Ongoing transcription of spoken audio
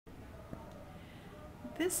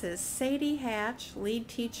This is Sadie Hatch, lead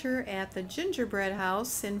teacher at the Gingerbread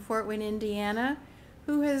House in Fort Wayne, Indiana,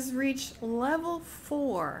 who has reached level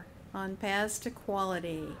 4 on Paths to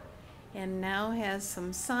Quality and now has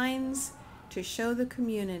some signs to show the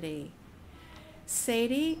community.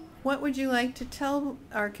 Sadie, what would you like to tell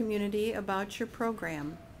our community about your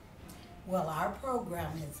program? Well, our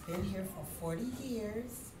program has been here for 40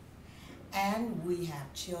 years, and we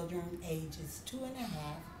have children ages 2.5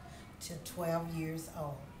 to 12 years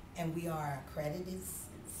old, and we are an accredited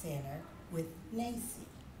center with NACI.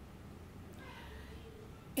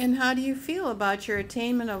 And how do you feel about your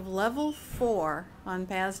attainment of level 4 on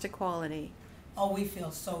Paths to Quality? Oh, we feel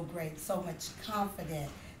so great, so much confident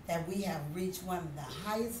that we have reached one of the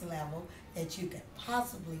highest level that you could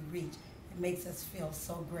possibly reach. It makes us feel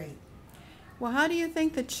so great. Well, how do you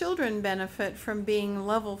think the children benefit from being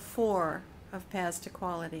level 4 of Paths to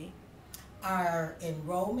Quality? Our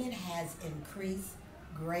enrollment has increased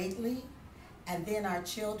greatly, and then our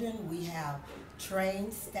children, we have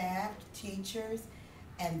trained staff, teachers,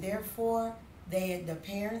 and therefore the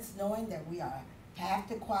parents, knowing that we are Path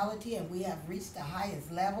to Quality and we have reached the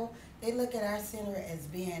highest level, they look at our center as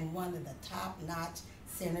being one of the top-notch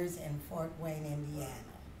centers in Fort Wayne, Indiana.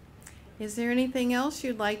 Is there anything else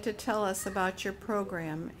you'd like to tell us about your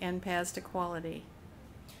program and Paths to Quality?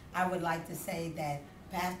 I would like to say that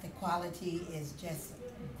Path to Quality is just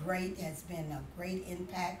great, has been a great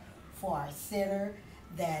impact for our center,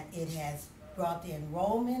 that it has brought the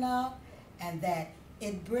enrollment up, and that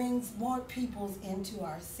it brings more people into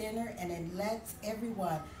our center, and it lets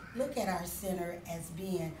everyone look at our center as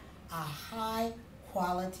being a high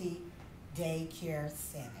quality daycare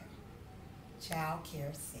center, child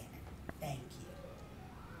care center. Thank you.